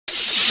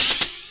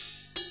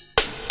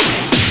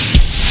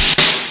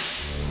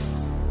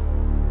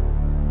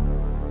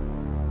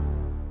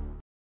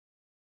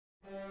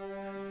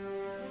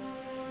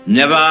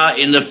Never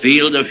in the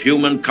field of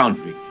human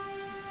conflict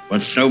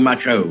was so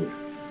much owed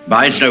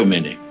by so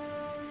many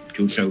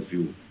to so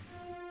few.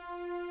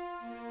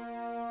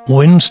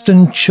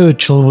 Winston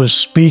Churchill was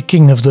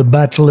speaking of the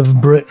Battle of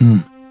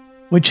Britain,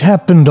 which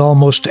happened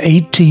almost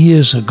 80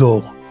 years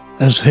ago,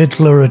 as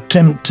Hitler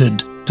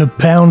attempted to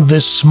pound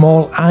this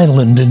small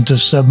island into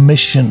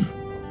submission.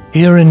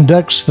 Here in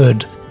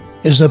Duxford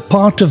is a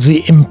part of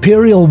the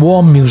Imperial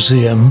War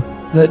Museum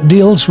that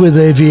deals with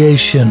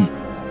aviation.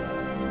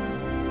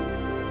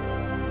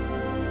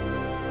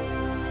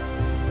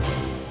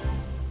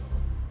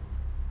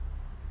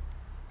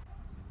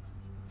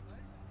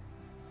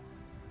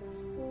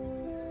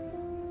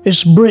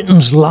 It's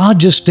Britain's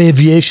largest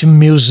aviation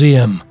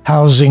museum,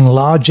 housing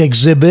large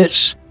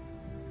exhibits,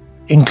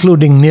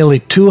 including nearly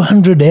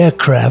 200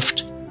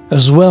 aircraft,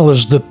 as well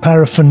as the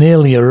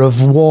paraphernalia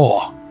of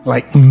war,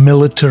 like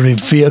military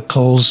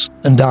vehicles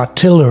and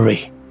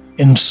artillery,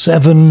 in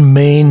 7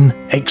 main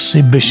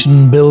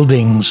exhibition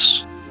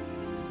buildings.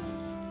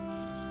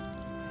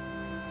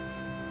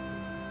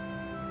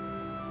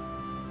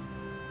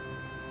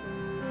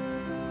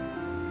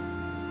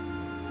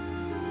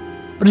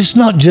 But it's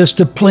not just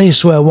a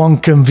place where one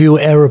can view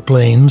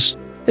aeroplanes,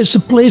 it's a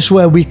place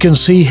where we can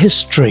see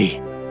history.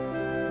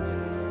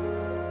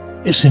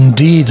 It's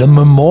indeed a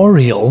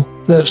memorial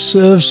that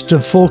serves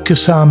to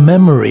focus our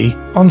memory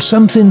on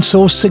something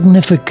so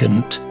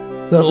significant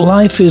that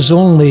life is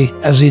only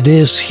as it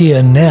is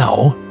here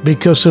now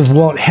because of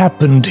what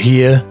happened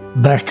here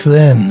back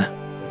then,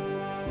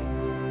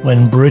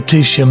 when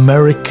British,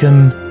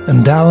 American,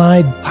 and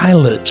Allied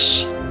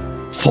pilots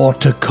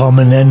fought a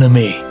common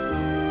enemy.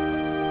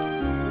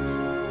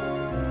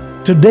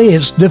 Today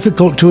it's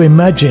difficult to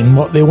imagine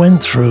what they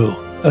went through,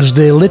 as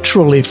they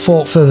literally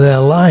fought for their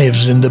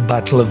lives in the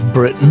Battle of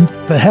Britain.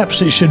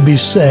 Perhaps it should be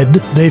said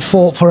they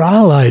fought for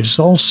our lives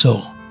also.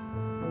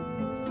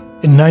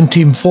 In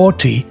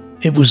 1940,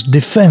 it was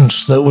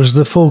defense that was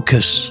the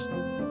focus.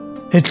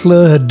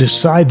 Hitler had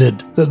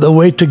decided that the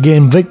way to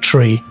gain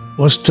victory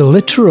was to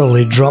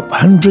literally drop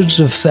hundreds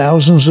of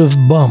thousands of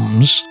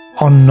bombs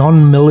on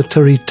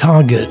non-military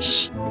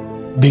targets,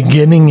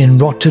 beginning in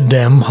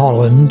Rotterdam,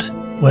 Holland,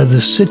 where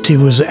the city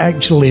was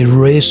actually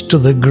razed to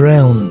the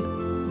ground.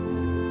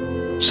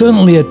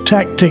 Certainly a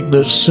tactic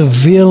that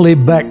severely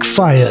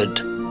backfired,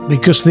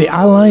 because the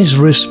Allies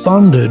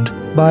responded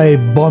by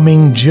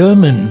bombing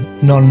German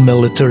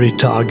non-military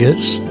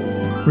targets,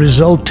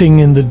 resulting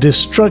in the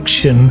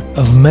destruction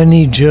of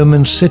many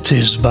German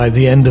cities by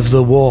the end of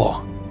the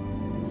war.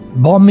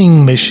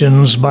 Bombing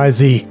missions by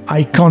the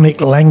iconic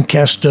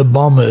Lancaster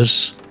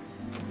bombers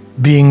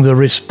being the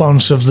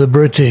response of the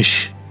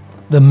British.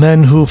 The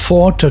men who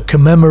fought are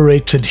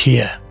commemorated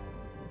here.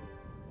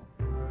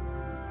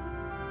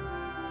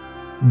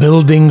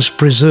 Buildings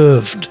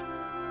preserved.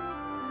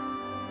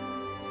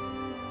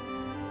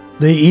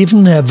 They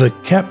even have a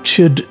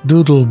captured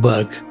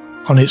doodlebug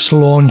on its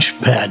launch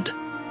pad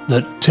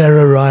that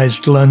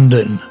terrorized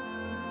London.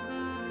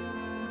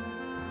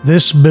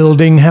 This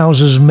building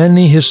houses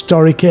many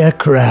historic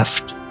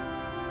aircraft.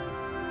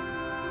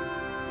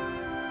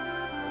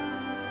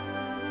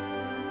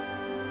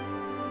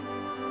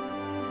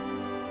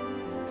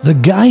 The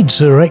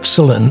guides are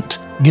excellent,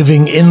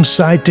 giving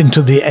insight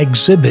into the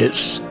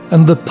exhibits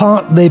and the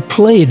part they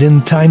played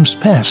in times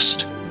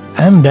past,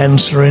 and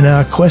answering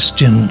our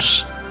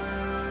questions.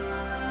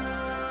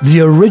 The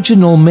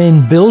original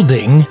main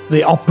building,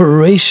 the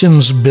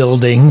operations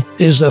building,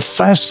 is a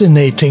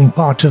fascinating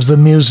part of the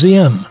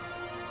museum.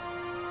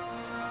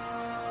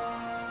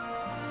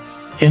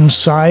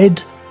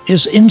 Inside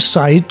is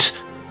insight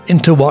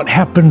into what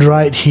happened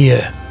right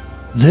here.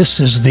 This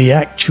is the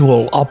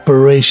actual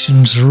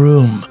operations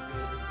room,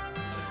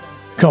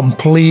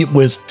 complete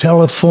with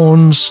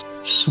telephones,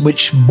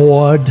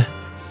 switchboard,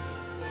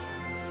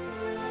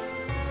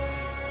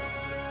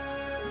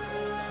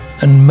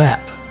 and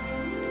map,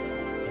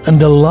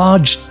 and a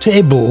large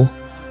table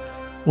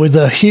with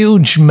a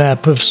huge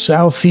map of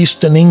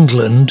southeastern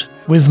England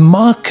with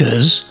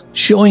markers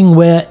showing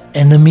where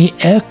enemy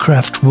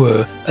aircraft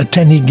were at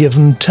any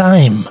given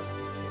time.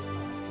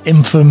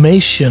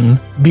 Information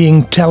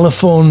being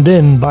telephoned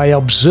in by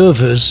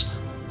observers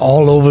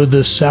all over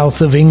the south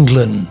of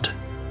England.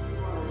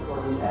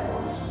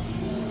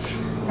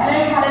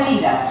 Hello,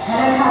 Carolina.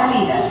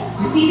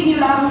 Receiving you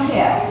loud and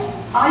clear.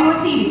 Are you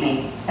receiving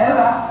me?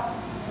 Over.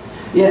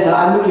 Yes, sir,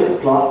 I'm looking at the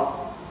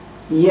plot.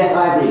 Yes,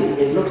 I agree.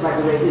 It looks like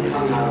the race is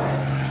coming our way.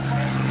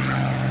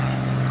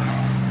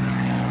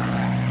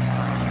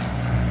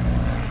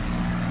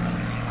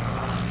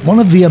 One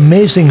of the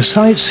amazing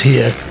sights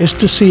here is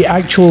to see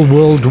actual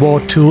World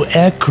War II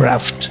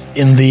aircraft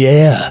in the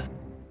air.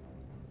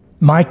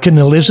 Mike and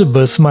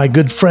Elizabeth, my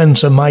good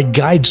friends, are my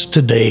guides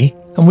today,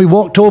 and we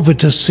walked over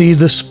to see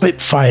the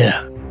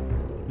Spitfire,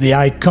 the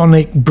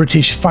iconic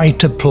British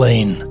fighter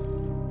plane.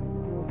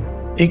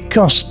 It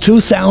cost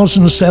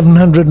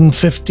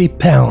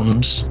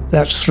 £2,750,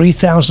 that's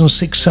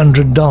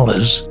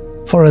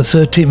 $3,600, for a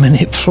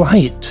 30-minute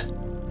flight.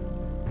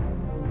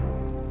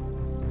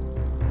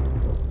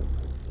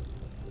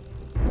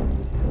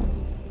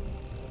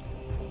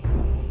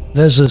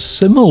 there's a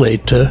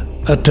simulator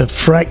at a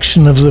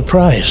fraction of the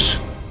price.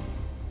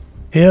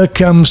 Here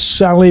comes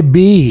Sally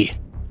B,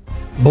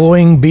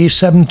 Boeing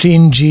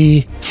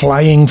B-17G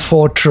Flying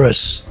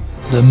Fortress,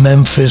 the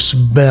Memphis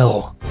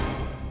Belle.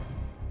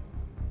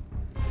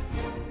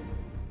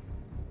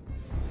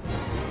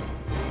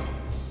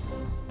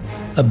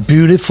 A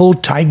beautiful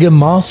tiger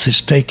moth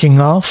is taking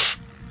off.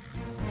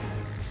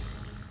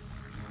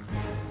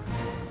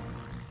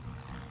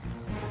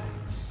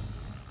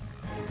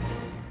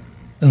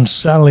 And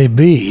Sally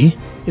B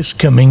is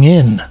coming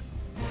in.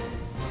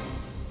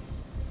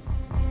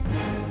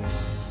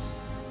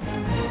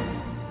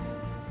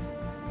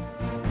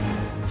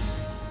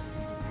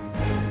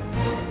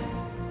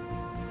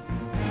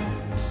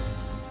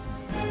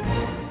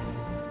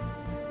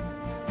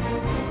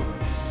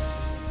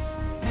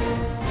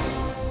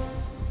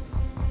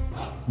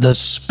 The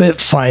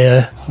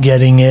Spitfire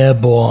getting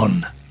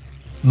airborne.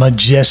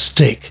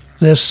 Majestic.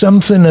 There's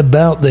something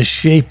about the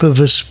shape of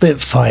a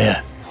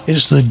Spitfire.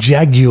 It's the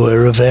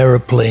Jaguar of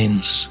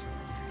aeroplanes.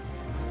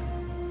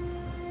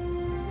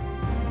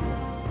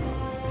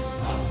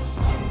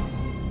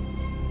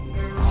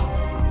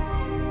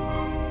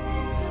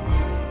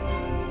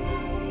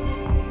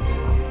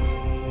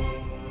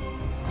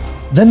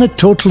 Then a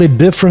totally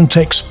different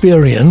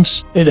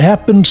experience. It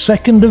happened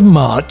 2nd of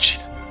March,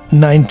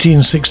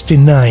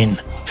 1969,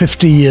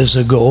 50 years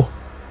ago.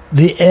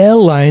 The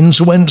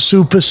airlines went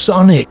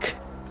supersonic.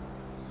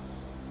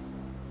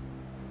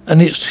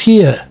 And it's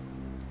here.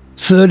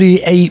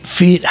 38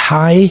 feet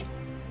high,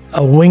 a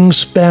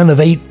wingspan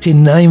of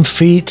 89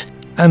 feet,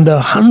 and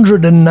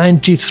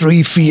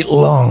 193 feet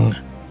long.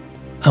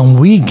 And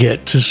we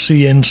get to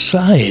see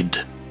inside.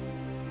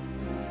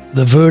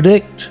 The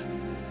verdict?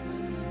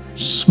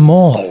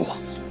 Small.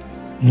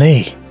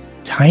 Nay,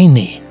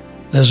 tiny.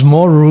 There's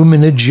more room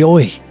in a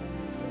Joy.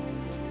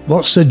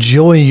 What's a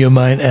Joy, you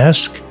might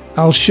ask?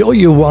 I'll show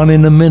you one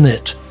in a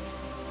minute.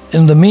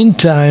 In the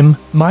meantime,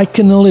 Mike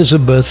and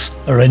Elizabeth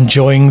are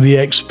enjoying the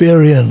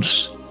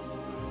experience.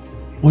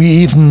 We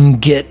even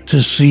get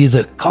to see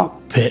the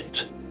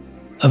cockpit.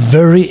 A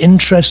very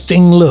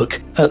interesting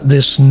look at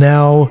this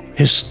now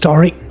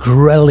historic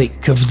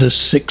relic of the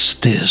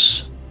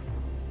 60s.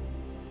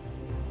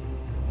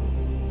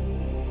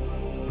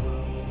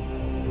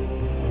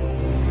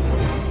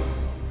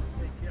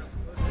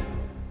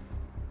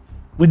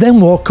 We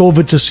then walk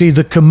over to see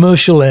the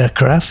commercial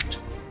aircraft.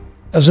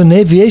 As an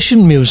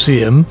aviation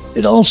museum,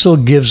 it also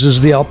gives us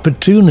the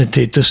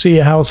opportunity to see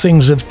how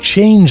things have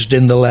changed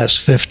in the last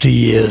 50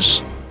 years.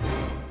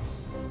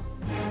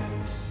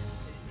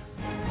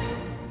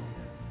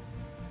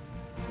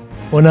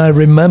 When I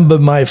remember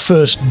my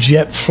first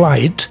jet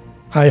flight,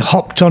 I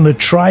hopped on a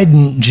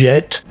Trident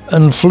jet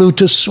and flew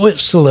to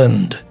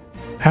Switzerland,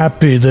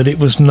 happy that it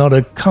was not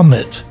a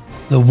Comet,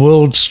 the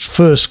world's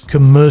first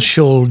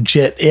commercial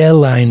jet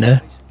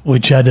airliner,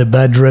 which had a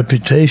bad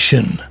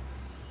reputation.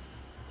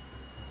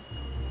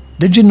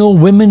 Did you know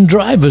women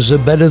drivers are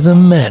better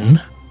than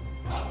men?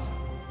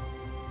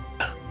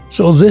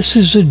 So this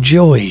is a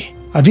Joy.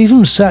 I've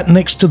even sat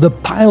next to the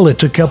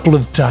pilot a couple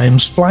of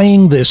times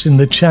flying this in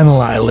the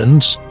Channel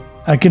Islands.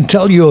 I can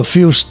tell you a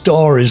few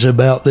stories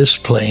about this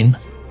plane.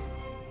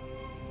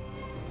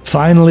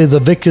 Finally,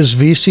 the Vickers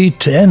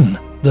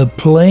VC-10, the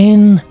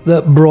plane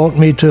that brought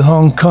me to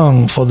Hong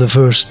Kong for the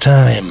first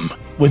time,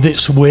 with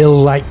its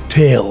whale-like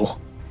tail.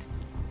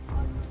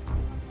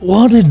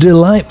 What a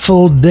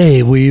delightful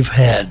day we've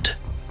had.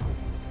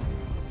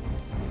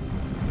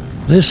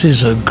 This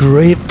is a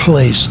great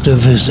place to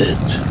visit.